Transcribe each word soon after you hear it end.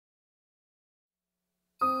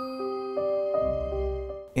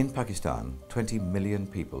In Pakistan, 20 million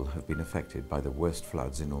people have been affected by the worst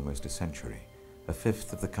floods in almost a century. A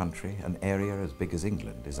fifth of the country, an area as big as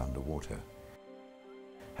England, is underwater.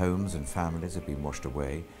 Homes and families have been washed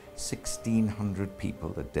away, 1,600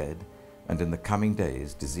 people are dead, and in the coming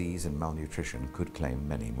days, disease and malnutrition could claim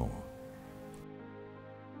many more.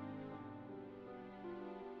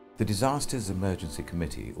 The Disasters Emergency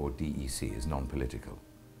Committee, or DEC, is non-political.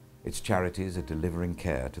 Its charities are delivering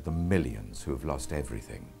care to the millions who have lost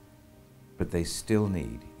everything. But they still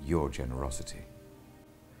need your generosity.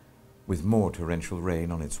 With more torrential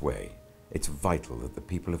rain on its way, it's vital that the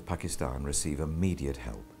people of Pakistan receive immediate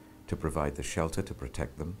help to provide the shelter to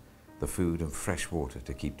protect them, the food and fresh water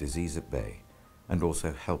to keep disease at bay, and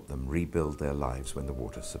also help them rebuild their lives when the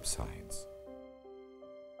water subsides.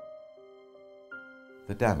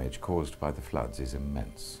 The damage caused by the floods is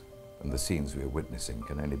immense, and the scenes we are witnessing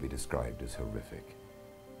can only be described as horrific.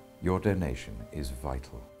 Your donation is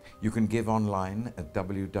vital. You can give online at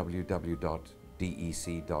www.dec.org.uk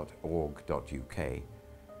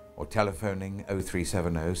or telephoning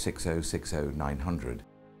 0370 6060 900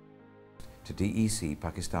 to DEC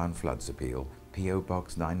Pakistan Floods Appeal, PO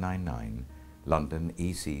Box 999, London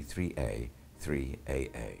EC 3A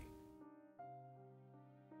 3AA.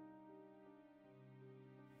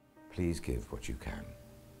 Please give what you can.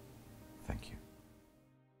 Thank you.